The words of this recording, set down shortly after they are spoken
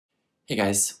Hey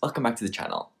guys, welcome back to the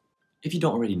channel. If you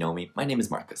don't already know me, my name is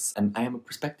Markos, and I am a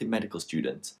prospective medical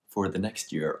student for the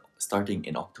next year starting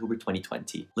in October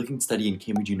 2020, looking to study in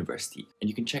Cambridge University, and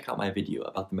you can check out my video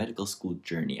about the medical school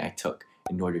journey I took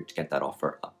in order to get that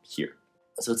offer up here.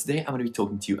 So today I'm going to be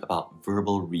talking to you about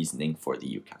verbal reasoning for the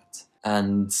UCAT.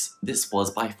 And this was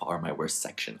by far my worst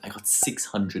section. I got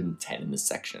 610 in this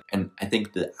section, and I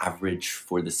think the average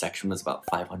for this section was about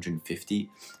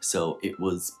 550, so it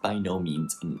was by no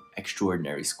means an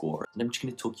extraordinary score. And I'm just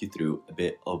going to talk you through a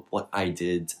bit of what I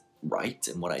did right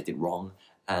and what I did wrong,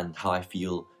 and how I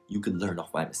feel you can learn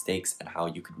off my mistakes and how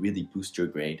you could really boost your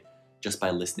grade just by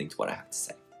listening to what I have to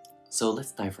say. So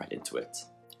let's dive right into it.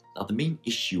 Now, the main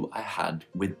issue I had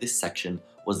with this section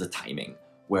was the timing,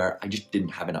 where I just didn't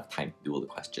have enough time to do all the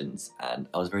questions and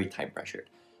I was very time pressured.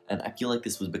 And I feel like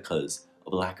this was because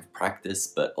of a lack of practice,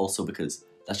 but also because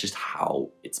that's just how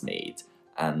it's made.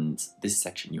 And this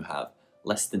section you have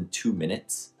less than 2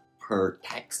 minutes per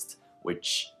text,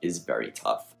 which is very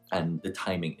tough. And the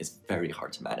timing is very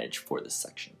hard to manage for this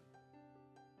section.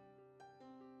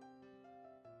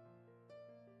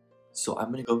 So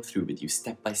I'm going to go through with you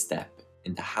step by step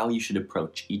into how you should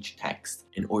approach each text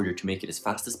in order to make it as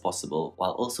fast as possible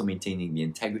while also maintaining the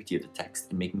integrity of the text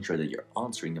and making sure that you're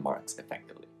answering the marks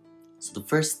effectively. So the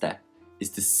first step is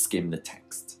to skim the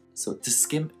text. So to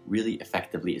skim really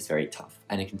effectively is very tough,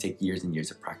 and it can take years and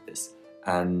years of practice,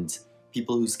 and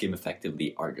people who skim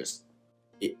effectively are just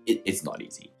it's not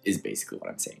easy, is basically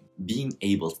what I'm saying. Being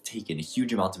able to take in a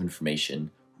huge amount of information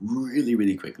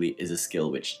really quickly is a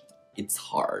skill which it's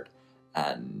hard,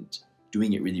 and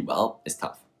doing it really well is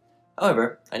tough.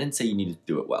 However, I didn't say you needed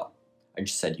to do it well. I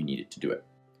just said you needed to do it.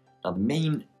 Now, the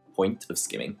main point of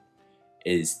skimming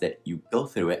is that you go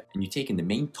through it and you take in the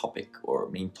main topic or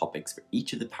main topics for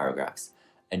each of the paragraphs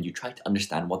and you try to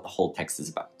understand what the whole text is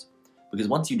about. Because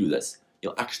once you do this,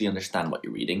 you'll actually understand what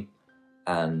you're reading,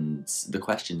 and the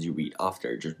questions you read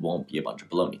after just won't be a bunch of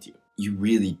baloney to you. You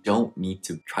really don't need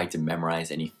to try to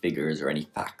memorize any figures or any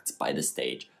facts by this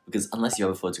stage, because unless you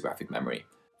have a photographic memory,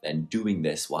 then doing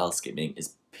this while skimming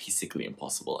is basically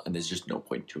impossible, and there's just no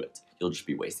point to it. You'll just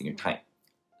be wasting your time.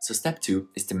 So step 2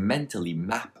 is to mentally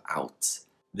map out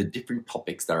the different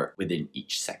topics that are within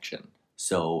each section.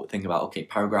 So think about, okay,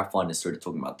 paragraph 1 is sort of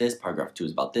talking about this, paragraph 2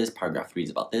 is about this, paragraph 3 is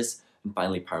about this, and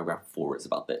finally paragraph 4 is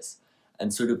about this.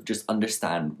 And sort of just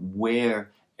understand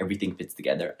where everything fits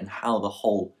together and how the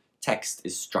whole text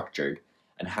is structured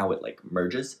and how it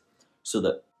merges, so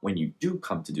that when you do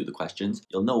come to do the questions,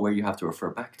 you'll know where you have to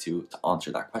refer back to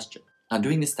answer that question. Now,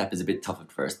 doing this step is a bit tough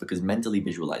at first because mentally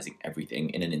visualizing everything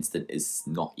in an instant is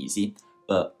not easy,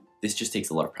 but this just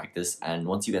takes a lot of practice, and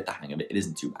once you get the hang of it, it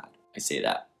isn't too bad. I say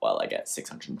that while I get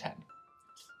 610.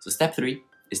 So step 3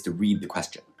 is to read the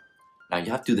question. Now,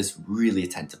 you have to do this really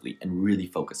attentively and really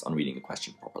focus on reading the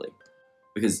question properly.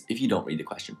 Because if you don't read the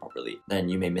question properly, then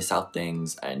you may miss out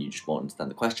things and you just won't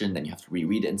understand the question, then you have to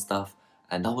reread it and stuff,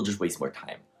 and that will just waste more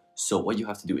time. So what you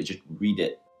have to do is just read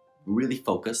it really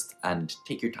focused and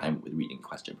take your time with reading the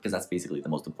question, because that's basically the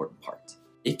most important part.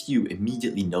 If you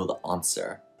immediately know the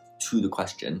answer to the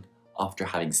question after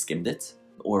having skimmed it,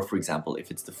 or for example, if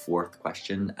it's the 4th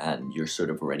question and you're sort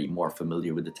of already more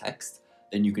familiar with the text,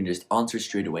 then you can just answer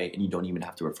straight away and you don't even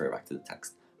have to refer back to the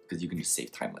text, because you can just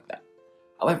save time like that.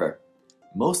 However,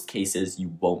 most cases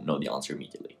you won't know the answer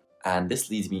immediately. And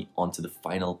this leads me on to the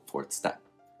final 4th step,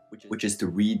 which is to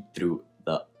read through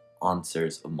the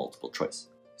answers of multiple choice.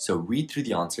 So read through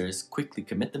the answers, quickly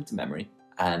commit them to memory,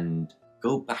 and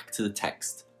go back to the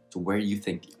text to where you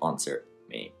think the answer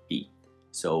may be.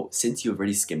 So since you've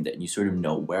already skimmed it and you sort of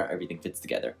know where everything fits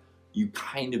together, you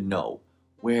kind of know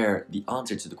where the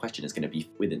answer to the question is going to be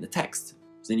within the text.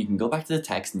 So then you can go back to the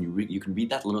text and you can read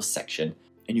that little section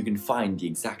and you can find the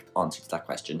exact answer to that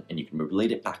question, and you can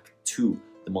relate it back to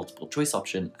the multiple choice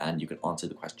option and you can answer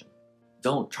the question.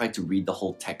 Don't try to read the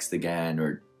whole text again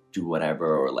or do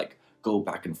whatever, or go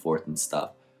back and forth and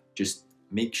stuff. Just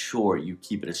make sure you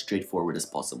keep it as straightforward as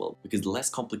possible, because the less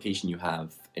complication you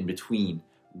have in between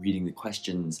reading the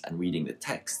questions and reading the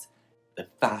text, the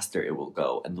faster it will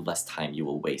go and the less time you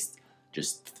will waste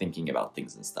just thinking about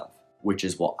things and stuff, which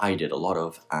is what I did a lot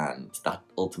of, and that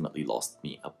ultimately lost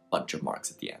me a bunch of marks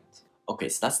at the end. Okay,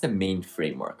 so that's the main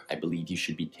framework I believe you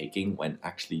should be taking when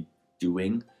actually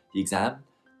doing the exam.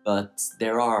 But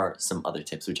there are some other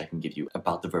tips which I can give you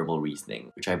about the verbal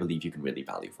reasoning, which I believe you can really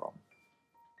value from.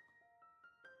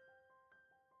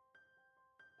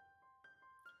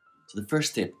 So the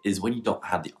first tip is when you don't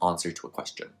have the answer to a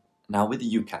question. Now with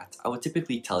the UCAT, I would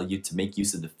typically tell you to make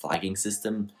use of the flagging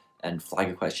system and flag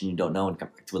a question you don't know and come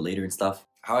back to it later and stuff.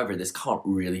 However, this can't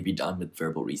really be done with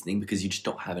verbal reasoning because you just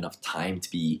don't have enough time to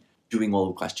be doing all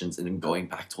the questions and then going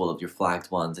back to all of your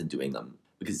flagged ones and doing them,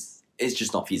 because it's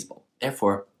just not feasible.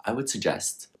 Therefore, I would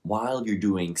suggest while you're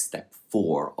doing step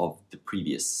 4 of the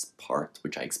previous part,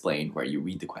 which I explained, where you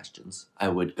read the questions, I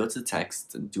would go to the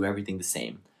text and do everything the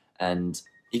same. And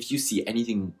if you see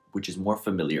anything which is more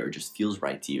familiar or just feels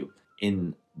right to you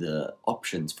in the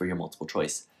options for your multiple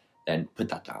choice, then put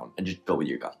that down and just go with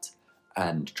your gut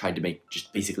and try to make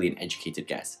just basically an educated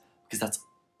guess, because that's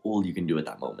all you can do at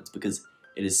that moment, because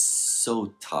it is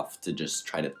so tough to just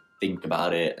try to think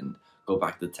about it and go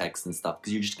back to the text and stuff,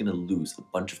 because you're just going to lose a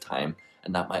bunch of time,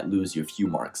 and that might lose you a few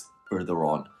marks further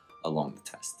on along the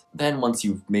test. Then once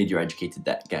you've made your educated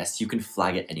guess, you can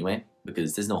flag it anyway,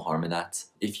 because there's no harm in that.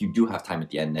 If you do have time at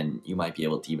the end, then you might be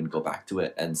able to even go back to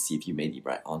it and see if you made the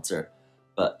right answer,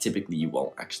 but typically you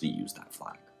won't actually use that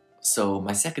flag. So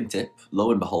my second tip,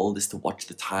 lo and behold, is to watch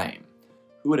the time.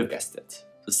 Who would have guessed it?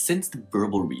 So since the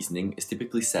verbal reasoning is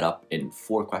typically set up in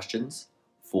 4 questions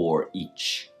for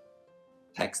each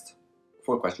text,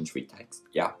 4 questions for each text,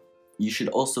 yeah, you should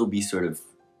also be sort of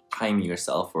timing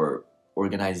yourself or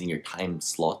organizing your time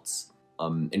slots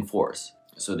in 4s,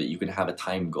 so that you can have a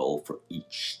time goal for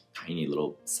each tiny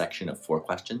little section of 4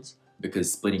 questions,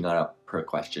 because splitting that up per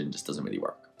question just doesn't really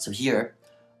work. So here,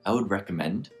 I would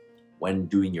recommend, when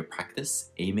doing your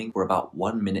practice, aiming for about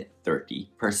 1 minute 30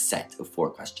 per set of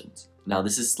 4 questions. Now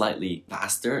this is slightly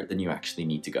faster than you actually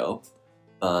need to go,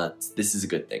 but this is a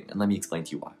good thing, and let me explain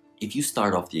to you why. If you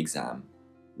start off the exam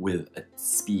with a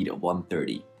speed of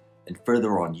 130, then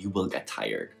further on you will get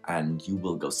tired and you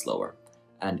will go slower.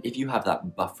 And if you have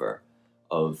that buffer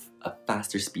of a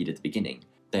faster speed at the beginning,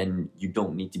 then you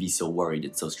don't need to be so worried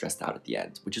and so stressed out at the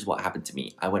end, which is what happened to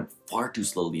me. I went far too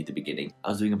slowly at the beginning. I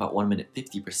was doing about 1 minute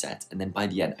 50 per set, and then by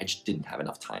the end, I just didn't have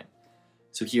enough time.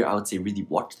 So here I would say really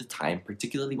watch the time,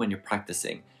 particularly when you're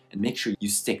practicing, and make sure you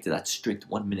stick to that strict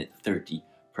 1 minute 30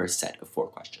 per set of 4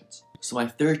 questions. So my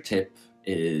third tip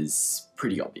is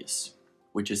pretty obvious,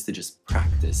 which is to just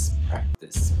practice,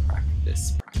 practice,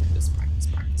 practice, practice, practice, practice,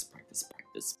 practice,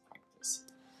 practice, practice.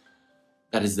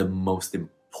 That is the most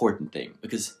important thing,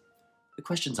 because the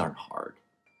questions aren't hard.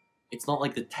 It's not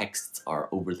like the texts are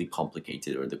overly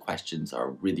complicated or the questions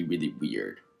are really, really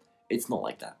weird. It's not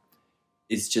like that.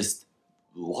 It's just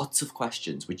lots of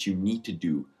questions which you need to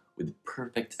do with the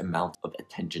perfect amount of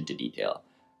attention to detail,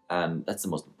 and that's the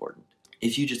most important.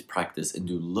 If you just practice and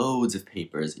do loads of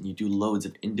papers and you do loads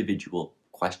of individual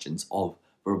questions of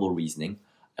verbal reasoning,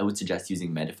 I would suggest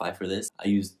using Medify for this. I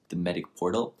used the Medic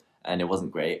portal, and it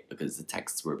wasn't great because the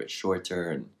texts were a bit shorter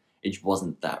and it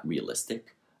wasn't that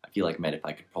realistic. I feel like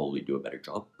Medify could probably do a better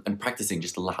job. And practicing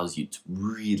just allows you to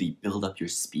really build up your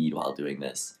speed while doing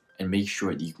this and make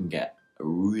sure that you can get a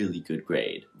really good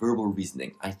grade. Verbal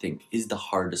reasoning, I think, is the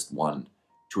hardest one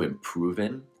to improve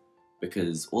in,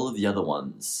 because all of the other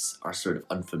ones are sort of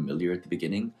unfamiliar at the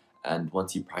beginning, and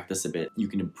once you practice a bit, you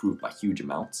can improve by huge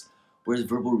amounts. Whereas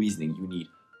verbal reasoning, you need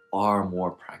far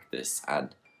more practice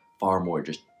and far more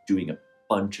just doing a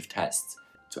bunch of tests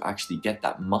to actually get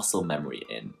that muscle memory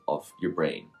in of your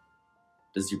brain.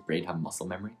 Does your brain have muscle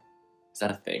memory? Is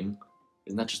that a thing?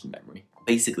 Isn't that just memory?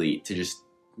 Basically, to just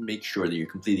make sure that you're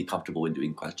completely comfortable with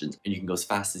doing questions and you can go as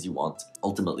fast as you want.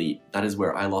 Ultimately, that is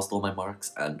where I lost all my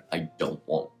marks, and I don't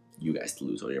want you guys to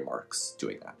lose all your marks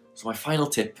doing that. So my final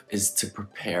tip is to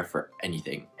prepare for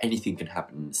anything. Anything can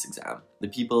happen in this exam. The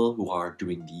people who are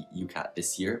doing the UCAT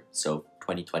this year, so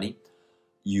 2020,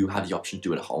 you have the option to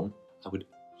do it at home. I would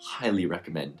highly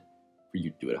recommend for you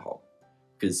to do it at home,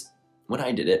 because when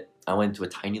I did it, I went to a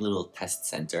tiny little test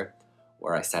center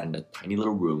where I sat in a tiny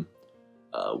little room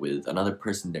with another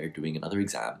person there doing another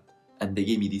exam, and they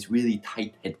gave me these really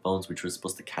tight headphones which were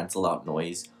supposed to cancel out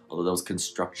noise, although there was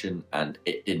construction and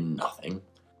it did nothing.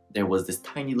 There was this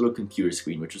tiny little computer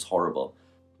screen which was horrible.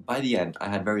 By the end, I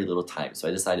had very little time, so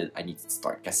I decided I needed to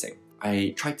start guessing.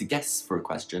 I tried to guess for a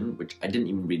question, which I didn't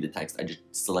even read the text, I just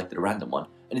selected a random one,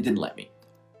 and it didn't let me.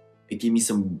 It gave me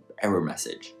some error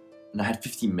message, and I had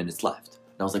 15 minutes left.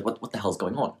 And I was like, what the hell's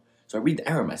going on? So I read the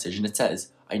error message, and it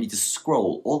says I need to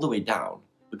scroll all the way down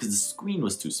because the screen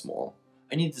was too small.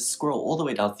 I needed to scroll all the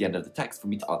way down to the end of the text for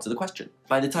me to answer the question.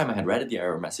 By the time I had read the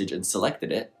error message and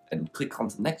selected it and clicked on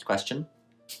to the next question,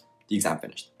 the exam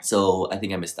finished. So I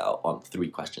think I missed out on 3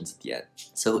 questions at the end.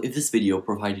 So if this video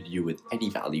provided you with any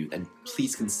value, then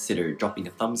please consider dropping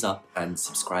a thumbs up and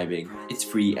subscribing. It's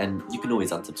free and you can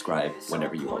always unsubscribe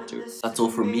whenever you want to. That's all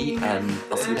from me, and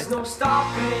I'll see you next time. There's no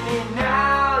stopping it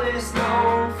now, there's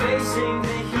no facing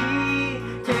the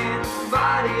heat. Can't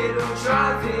fight it or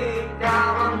drive it,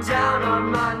 now I'm down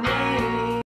on my knees.